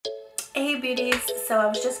Hey beauties, so I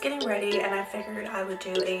was just getting ready and I figured I would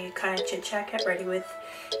do a kind of chit chat, get ready with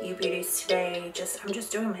you beauties today. I'm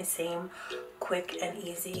just doing my same quick and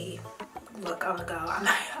easy look on the go.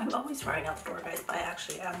 I'm always running out the door, guys, but I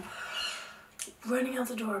actually am running out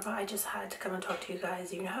the door, but I just had to come and talk to you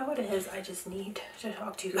guys. You know how it is, I just need to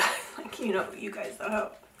talk to you guys. Like, you guys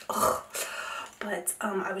know how. But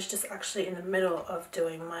I was just actually in the middle of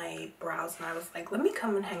doing my brows and I was like, let me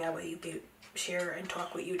come and hang out with you, share and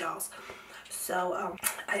talk with you dolls. So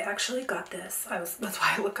I actually got this. That's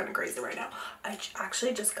why I look kind of crazy right now. I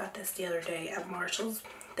actually just got this the other day at Marshall's.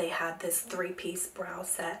 They had this 3-piece brow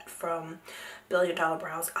set from Billion Dollar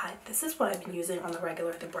Brows. This is what I've been using on the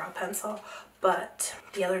regular, the brow pencil. But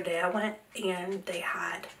the other day I went and they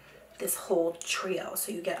had this whole trio.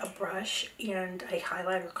 So you get a brush and a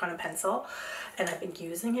highlighter kind of pencil. And I've been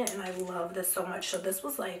using it and I love this so much. So this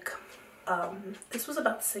was like this was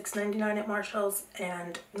about $6.99 at Marshall's,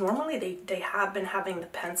 and normally they have been having the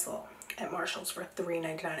pencil at Marshall's for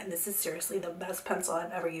 $3.99, and this is seriously the best pencil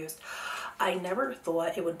I've ever used. I never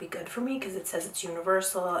thought it would be good for me because it says it's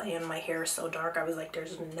universal and my hair is so dark. I was like,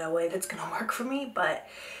 there's no way that's gonna work for me, but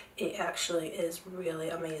it actually is really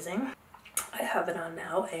amazing. I have it on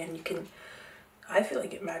now and I feel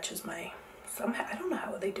like it matches my, somehow, I don't know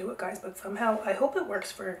how they do it, guys, but somehow I hope it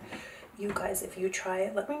works for you guys. If you try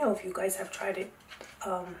it, let me know if you guys have tried it,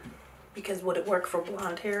 because would it work for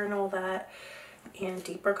blonde hair and all that and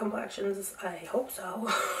deeper complexions? I hope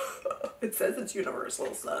so. It says it's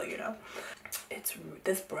universal, so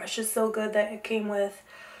this brush is so good that it came with,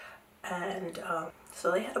 and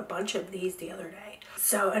so they had a bunch of these the other day.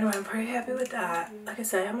 So anyway, I'm pretty happy with that. Like I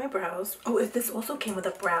said, I have my brows. Oh, this also came with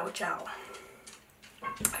a brow gel.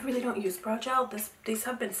 I really don't use brow gel. These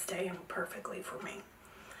have been staying perfectly for me,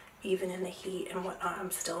 even in the heat and whatnot.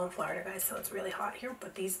 I'm still in Florida, guys, so it's really hot here,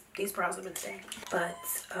 but these brows have been staying. But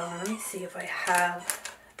let me see if I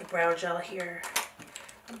have the brow gel here.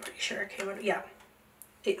 I'm pretty sure it came with, yeah,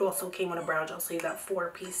 it also came with a brow gel. So you got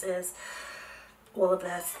 4 pieces, all of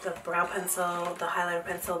this, the brow pencil, the highlighter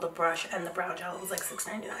pencil, the brush, and the brow gel. It was like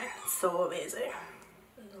 $6.99. So amazing.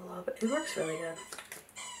 I love it. It works really good.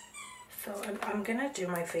 So I'm gonna do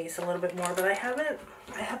my face a little bit more, but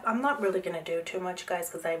I'm not really gonna do too much,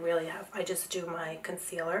 guys, because I just do my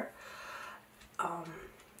concealer,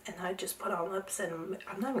 and I just put on lips, and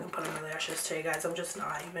I'm not even gonna put on my lashes today, guys. I'm just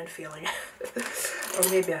not even feeling it. Or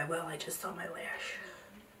maybe I will. I just saw my lash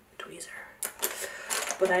tweezer,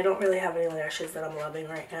 but I don't really have any lashes that I'm loving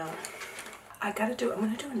right now. I'm gonna do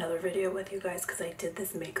another video with you guys because I did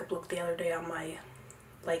this makeup look the other day on my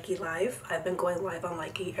Likey Live. I've been going live on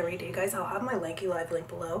Likey every day, guys. I'll have my Likey Live link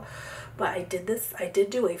below, but I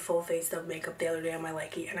did do a full face of makeup the other day on my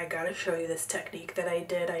Likey, and I gotta show you this technique that I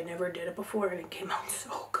did. I never did it before and it came out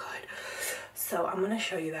so good. So I'm gonna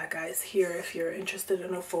show you that, guys, here if you're interested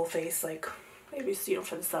in a full face, like maybe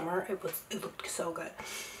for the summer. It looked so good.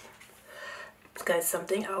 Guys,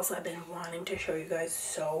 something else I've been wanting to show you guys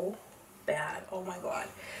so bad, oh my god,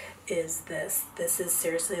 is this. This is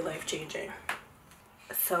seriously life-changing.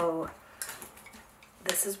 So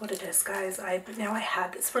this is what it is, guys. I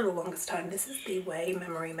had this for the longest time. This is the Way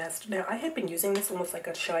Memory Mist. Now I had been using this almost like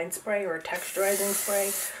a shine spray or a texturizing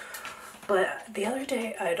spray, but the other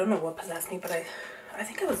day, I don't know what possessed me, but I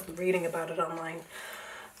think I was reading about it online,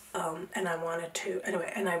 and I wanted to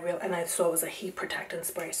anyway, and I saw it was a heat protectant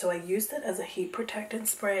spray, so I used it as a heat protectant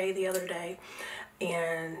spray the other day,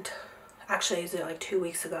 and actually I used it like 2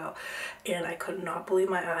 weeks ago, and I could not believe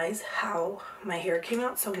my eyes how my hair came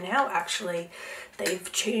out. So now actually they've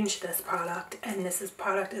changed this product, and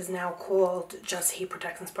product is now called just heat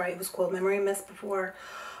protectant spray. It was called Memory Mist before,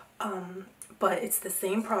 but it's the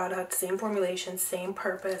same product, same formulation, same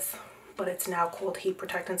purpose, but it's now called heat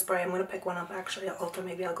protectant spray. I'm going to pick one up actually at Ulta.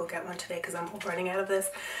 Maybe I'll go get one today because I'm running out of this.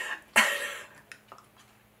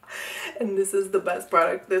 And this is the best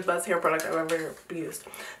product, the best hair product I've ever used.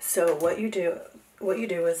 So what you do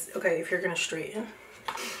is, okay, if you're gonna straighten,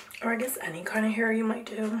 or I guess any kind of hair you might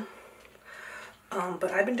do,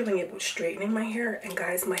 but I've been doing it with straightening my hair, and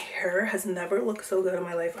guys, my hair has never looked so good in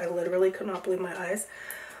my life. I literally could not believe my eyes.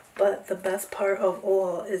 But the best part of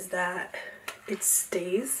all is that it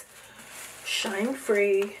stays shine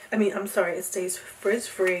free. It stays frizz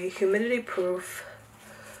free, humidity proof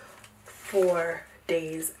for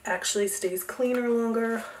days. Actually stays cleaner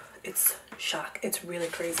longer. It's it's really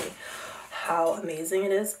crazy how amazing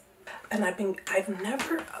it is. And I've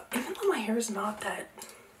never, even though my hair is not that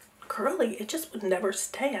curly, it just would never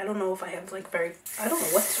stay. I don't know if I have like I don't know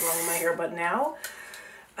what's wrong with my hair, but now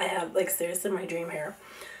I have like seriously my dream hair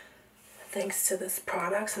thanks to this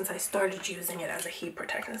product since I started using it as a heat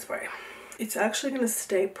protectant spray. It's actually going to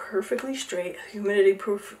stay perfectly straight, humidity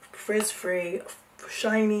proof, frizz free,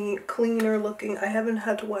 shiny, cleaner looking. I haven't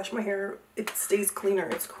had to wash my hair. It stays cleaner.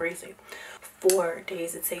 It's crazy. 4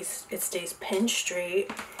 days it stays pin straight.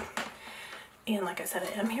 And like I said,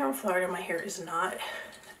 I am here in Florida. My hair is not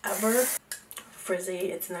ever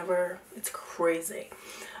frizzy. It's crazy.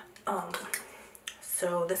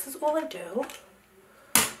 So this is all I do.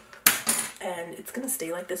 And it's gonna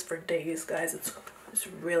stay like this for days, guys. It's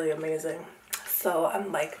really amazing. So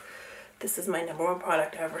I'm like, this is my #1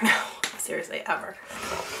 product ever now. Seriously, ever.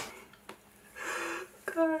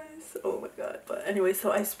 Guys, oh my god. But anyway,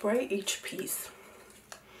 so I spray each piece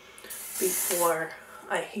before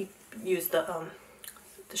I use the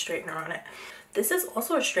straightener on it. This is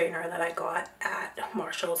also a straightener that I got at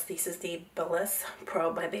Marshall's. This is the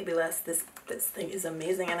BaBylissPRO by Babyliss. This thing is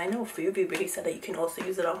amazing, and I know a few of you already said that you can also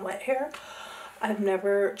use it on wet hair. I've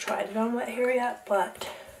never tried it on wet hair yet, but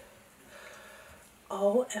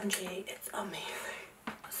OMG, it's amazing.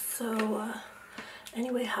 So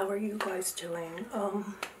anyway, how are you guys doing?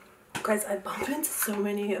 Guys, I bump into so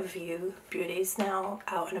many of you beauties now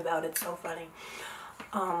out and about. It's so funny.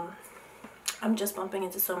 I'm just bumping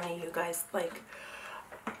into so many of you guys, like,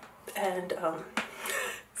 and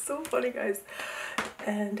so funny, guys.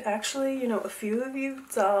 And actually, you know, a few of you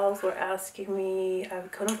dolls were asking me, I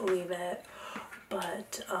couldn't believe it,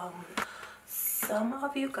 but some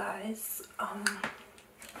of you guys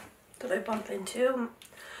that I bumped into,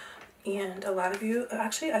 and a lot of you,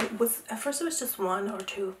 actually, at first it was just 1 or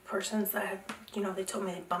 2 persons that had, you know, they told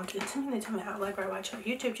me they bumped into me. They told me, Alegra, I watch your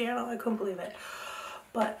YouTube channel. I couldn't believe it.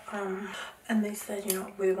 But and they said, you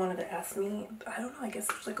know, they wanted to ask me, I don't know, I guess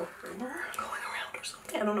there's like a rumor going around or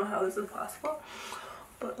something. I don't know how this is possible,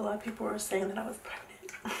 but a lot of people were saying that I was pregnant.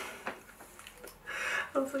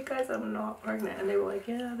 I was like, guys, I'm not pregnant. And they were like,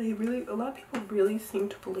 yeah, a lot of people really seem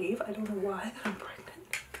to believe, I don't know why, that I'm pregnant.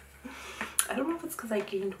 I don't know if it's because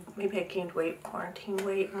maybe I gained weight, quarantine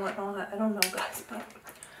weight and whatnot. I don't know, guys, but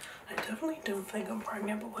I definitely don't think I'm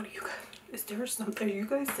pregnant. But what do you guys, is there something, are you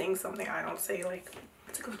guys saying something I don't say, like,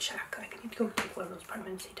 to go check? I need to go take one of those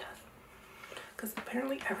pregnancy tests, because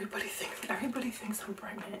apparently everybody thinks I'm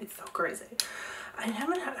pregnant. It's so crazy.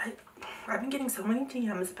 I've been getting so many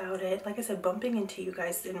DMs about it. Like I said, bumping into you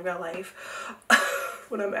guys in real life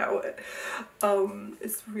when I'm out.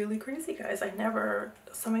 It's really crazy, guys.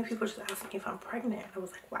 So many people just ask me if I'm pregnant. I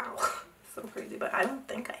was like, wow, so crazy. But I don't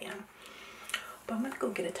think I am. But I'm gonna go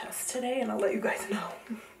get a test today, and I'll let you guys know,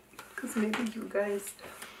 because maybe you guys,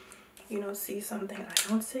 you know, see something I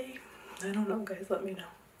don't see. I don't know, guys. Let me know.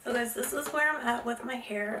 So guys, this is where I'm at with my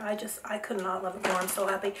hair. I could not love it more. I'm so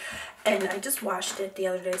happy. And I just washed it the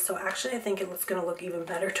other day, so actually I think it's gonna look even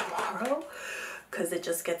better tomorrow, because it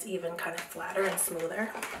just gets even kind of flatter and smoother.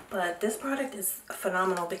 But this product is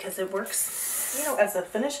phenomenal because it works, you know, as a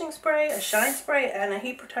finishing spray, a shine spray, and a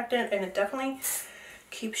heat protectant, and it definitely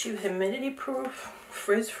keeps you humidity proof,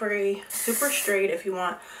 frizz free, super straight if you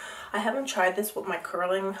want. I haven't tried this with my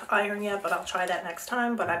curling iron yet, but I'll try that next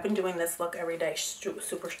time. But I've been doing this look every day,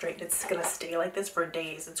 super straight. It's gonna stay like this for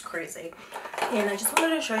days. It's crazy. And I just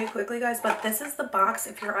wanted to show you quickly, guys, but this is the box.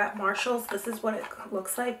 If you're at Marshall's, this is what it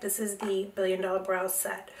looks like. This is the $1 Billion Brow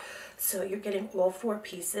Set. So you're getting all 4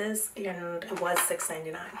 pieces, and it was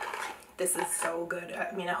 $6.99. This is so good.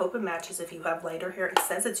 I mean, I hope it matches if you have lighter hair. It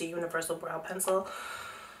says it's a universal brow pencil.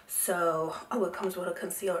 So, oh, it comes with a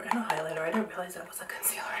concealer and a highlighter. I didn't realize that was a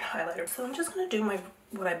concealer and a highlighter. So I'm just going to do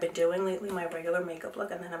what I've been doing lately, my regular makeup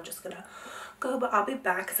look, and then I'm just going to go. But I'll be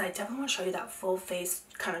back because I definitely want to show you that full face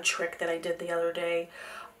kind of trick that I did the other day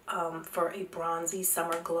for a bronzy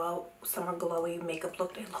summer glowy makeup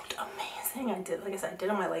look. It looked amazing. Like I said, I did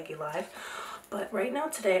on my Likey Live. But right now,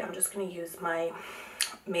 today, I'm just going to use my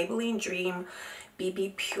Maybelline Dream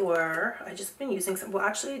BB Pure. I just been using some, well,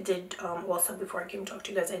 actually I did also, before I came to talk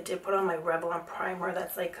to you guys, I did put on my Revlon primer.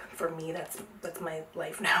 That's like, for me, that's my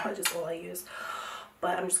life now. That's just all I use.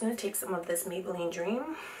 But I'm just going to take some of this Maybelline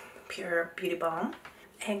Dream Pure Beauty Balm.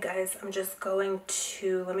 And guys, I'm just going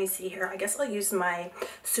to, let me see here. I guess I'll use my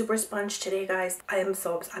super sponge today, guys. I'm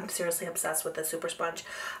seriously obsessed with the super sponge.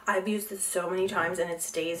 I've used it so many times, and it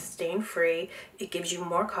stays stain free. It gives you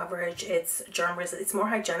more coverage. It's germ resistant. It's more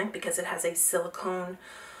hygienic because it has a silicone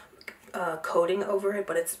coating over it,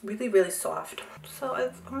 but it's really, really soft.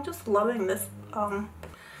 So I'm just loving this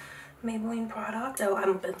Maybelline product. So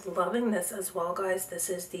I've been loving this as well, guys.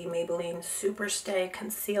 This is the Maybelline Superstay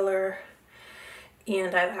Concealer.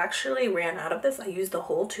 And I've actually ran out of this. I used the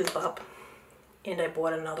whole tube up, and I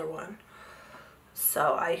bought another one.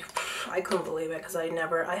 So I couldn't believe it, because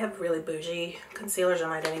I have really bougie concealers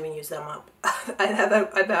and I didn't even use them up. I've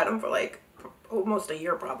had them for like almost a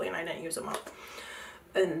year probably, and I didn't use them up.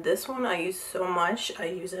 And this one I use so much. I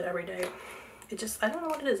use it every day. It just, I don't know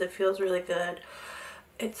what it is. It feels really good.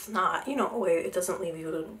 It's not, you know, oily. It doesn't leave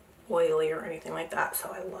you oily or anything like that. So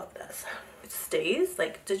I love this. It stays,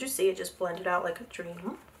 like, did you see it just blended out like a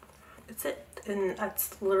dream? It's it. And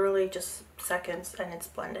that's literally just seconds and it's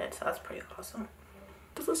blended. So that's pretty awesome.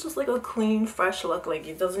 This is just like a clean, fresh look. Like,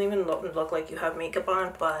 it doesn't even look like you have makeup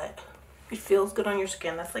on, but it feels good on your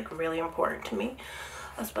skin. That's like really important to me,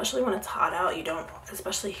 especially when it's hot out. You don't,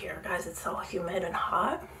 especially here, guys, it's so humid and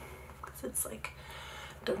hot because it's like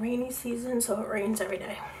the rainy season, so it rains every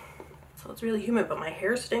day. So it's really humid, but my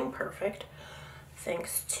hair is staying perfect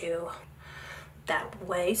thanks to that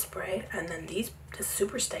Way spray. And then the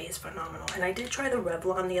Superstay is phenomenal. And I did try the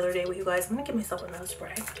Revlon the other day with you guys. I'm gonna give myself a nose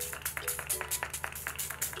spray.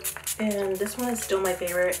 And this one is still my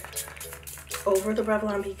favorite over the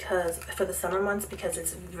Revlon because for the summer months, because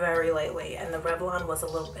it's very lightweight, and the Revlon was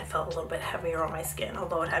it felt a little bit heavier on my skin,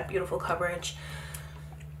 although it had beautiful coverage.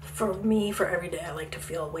 For me, for every day, I like to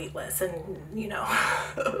feel weightless, and you know.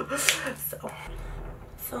 so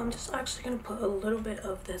I'm just actually gonna put a little bit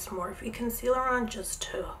of this Morphe concealer on just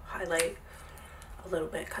to highlight a little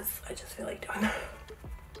bit because I just feel like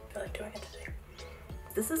doing it today.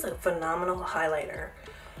 This is a phenomenal highlighter,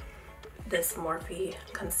 this Morphe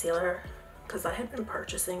concealer, because I had been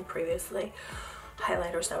purchasing previously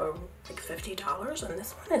highlighters that were like $50, and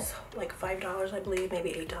this one is like $5, I believe,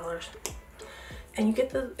 maybe $8. And you get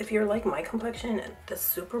the, if you're like my complexion, the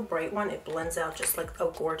super bright one, it blends out just like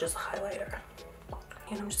a gorgeous highlighter.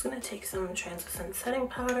 And I'm just gonna take some translucent setting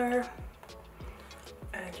powder.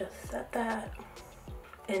 I just set that,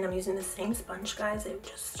 and I'm using the same sponge, guys. It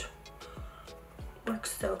just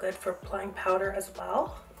works so good for applying powder as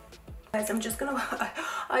well. Guys, I'm just gonna,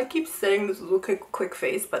 I keep saying this is a quick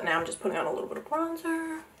face, but now I'm just putting on a little bit of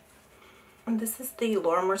bronzer. And this is the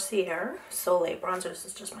Laura Mercier Soleil bronzer. This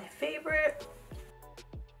is just my favorite.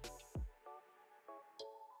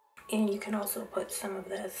 And you can also put some of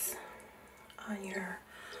this on your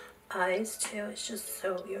eyes too. It's just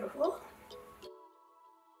so beautiful.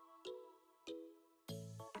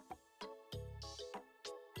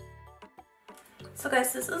 So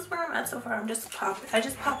guys, this is where I'm at so far. I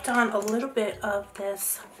just popped on a little bit of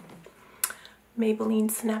this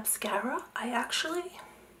Maybelline Snapscara.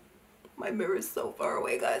 My mirror is so far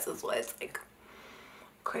away, guys. That's why it's like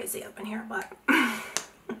crazy up in here. But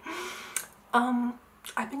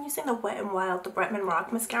I've been using the Wet n Wild, the Brettman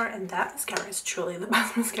Rock mascara, and that mascara is truly the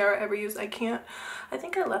best mascara I ever used. I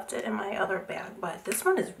think I left it in my other bag, but this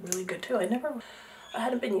one is really good too. I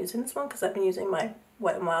hadn't been using this one because I've been using my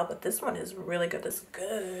Wet n Wild, but this one is really good. This is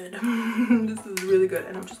good. This is really good.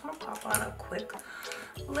 And I'm just gonna pop on a quick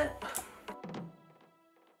lip.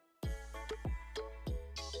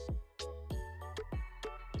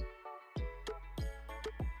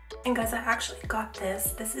 And guys, I actually got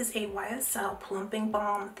this. This is a YSL Plumping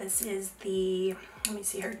Balm. This is the, let me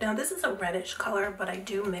see here. Now this is a reddish color, but I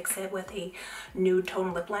do mix it with a nude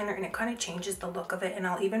tone lip liner, and it kind of changes the look of it. And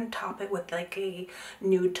I'll even top it with like a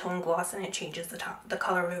nude tone gloss, and it changes the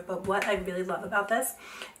color of it. But what I really love about this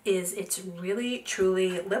is it's really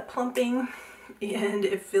truly lip plumping, and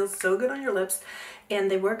it feels so good on your lips. And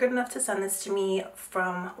they were good enough to send this to me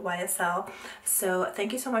from YSL. So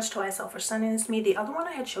thank you so much to YSL for sending this to me. The other one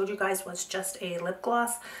I had showed you guys was just a lip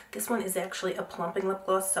gloss. This one is actually a plumping lip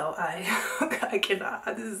gloss. So I cannot,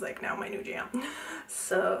 this is like now my new jam.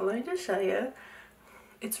 So let me just show you.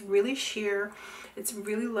 It's really sheer. It's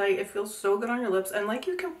really light. It feels so good on your lips. And like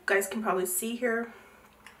guys can probably see here,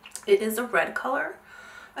 it is a red color.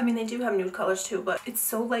 I mean, they do have nude colors too, but it's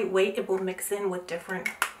so lightweight. It will mix in with different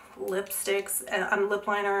lipsticks and lip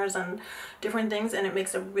liners and different things, and it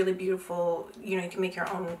makes a really beautiful, you know, you can make your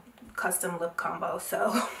own custom lip combo.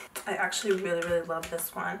 So I actually really love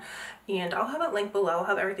this one, and I'll have it linked below. I'll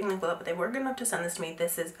have everything linked below, but they were good enough to send this to me.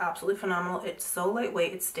 This is absolutely phenomenal. It's so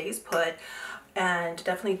lightweight, it stays put, and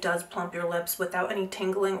definitely does plump your lips without any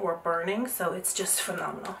tingling or burning. So it's just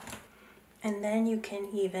phenomenal. And then you can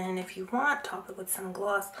even, if you want, top it with some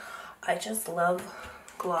gloss. I just love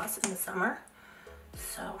gloss in the summer.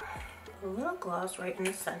 So a little gloss right in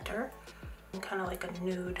the center, and kind of like a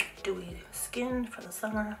nude dewy skin for the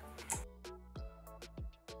summer.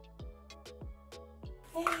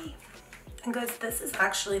 Yay! And guys, this is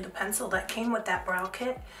actually the pencil that came with that brow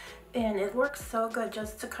kit, and it works so good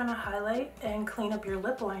just to kind of highlight and clean up your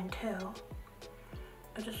lip line too.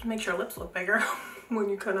 It just makes your lips look bigger when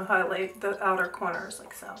you kind of highlight the outer corners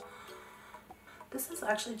like so. This is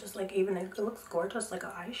actually just like, even it looks gorgeous, like an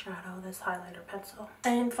eyeshadow, this highlighter pencil.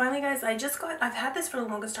 And finally guys, I've had this for the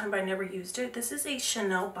longest time, but I never used it. This is a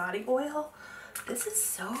Chanel body oil. This is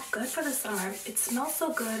so good for the summer. It smells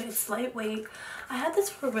so good. It's lightweight. I had this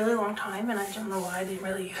for a really long time and I don't know why I didn't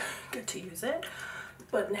really get to use it.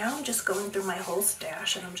 But now I'm just going through my whole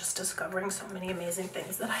stash and I'm just discovering so many amazing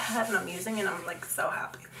things that I had and I'm using, and I'm like so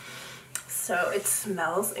happy. So it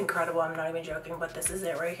smells incredible. I'm not even joking, but this is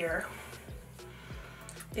it right here.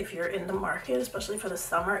 If you're in the market, especially for the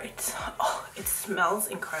summer, it smells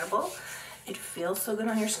incredible. It feels so good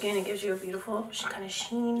on your skin. It gives you a beautiful kind of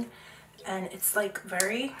sheen, and it's like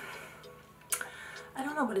very, I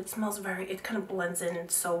don't know, but it smells very, it kind of blends in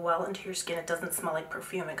so well into your skin. It doesn't smell like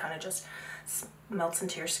perfume. It kind of just melts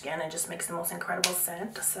into your skin and just makes the most incredible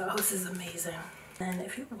scent. So this is amazing. And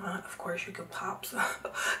if you want, of course, you could pop some,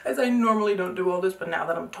 as I normally don't do all this, but now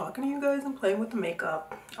that I'm talking to you guys and playing with the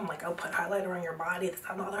makeup, I'm like, I'll put highlighter on your body, this,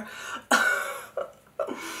 that, and the other.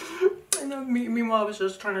 And then meanwhile, I was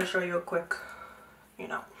just trying to show you a quick, you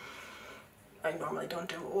know, I normally don't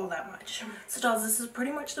do all that much. So dolls, this is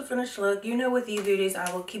pretty much the finished look. You know, with you beauties,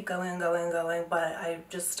 I will keep going, but I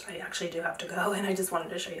actually do have to go, and I just wanted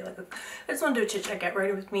to show you, like, I just wanted to do a chit chat, get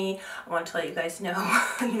ready with me. I want to let you guys know,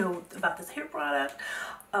 you know, about this hair product.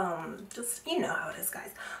 Just, you know how it is,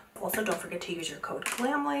 guys. Also, don't forget to use your code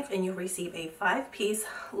GLAMLIFE and you'll receive a 5-piece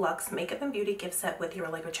Luxe Makeup and Beauty gift set with your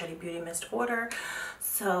Alegra Beauty Mist order.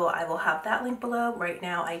 So I will have that link below. Right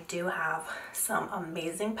now, I do have some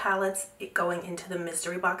amazing palettes going into the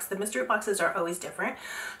mystery box. The mystery boxes are always different.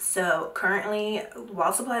 So currently,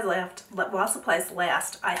 while supplies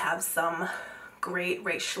last, I have some great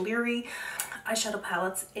Rachelery eyeshadow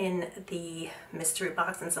palettes in the mystery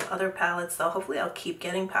box and some other palettes. So hopefully I'll keep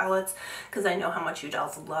getting palettes because I know how much you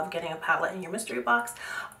dolls love getting a palette in your mystery box.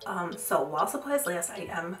 So while supplies last, I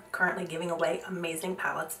am currently giving away amazing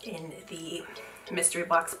palettes in the mystery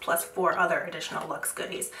box plus 4 other additional Luxe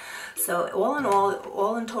goodies. So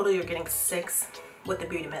all in total, you're getting 6 with the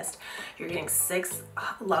Beauty Mist. You're getting 6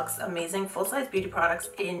 Luxe amazing full-size beauty products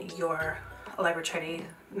in your Alegra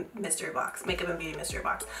mystery box, makeup and beauty mystery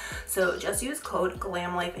box. So just use code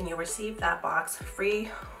GLAMLIFE and you'll receive that box free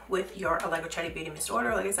with your Alegra Beauty Mist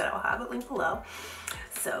order. Like I said, I'll have it linked below.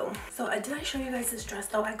 So did I show you guys this dress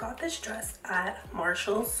though? I got this dress at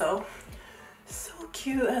Marshall's. So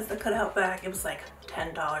cute. It has the cutout back. It was like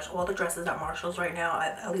 $10. All the dresses at Marshall's right now,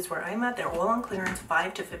 at least where I'm at, they're all on clearance.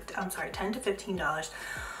 $10 to $15.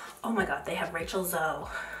 Oh my god, they have Rachel Zoe,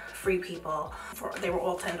 Free People, they were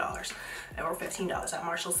all $10. They were $15 at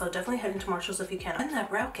Marshall's. So definitely head into Marshall's if you can. And that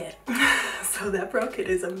brow kit. So that brow kit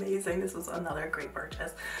is amazing. This was another great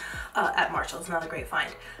purchase at Marshall's, another great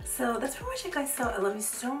find. So that's pretty much it, guys. So I love you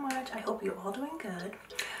so much. I hope you're all doing good.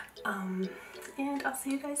 And I'll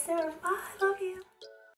see you guys soon. Bye. I love you.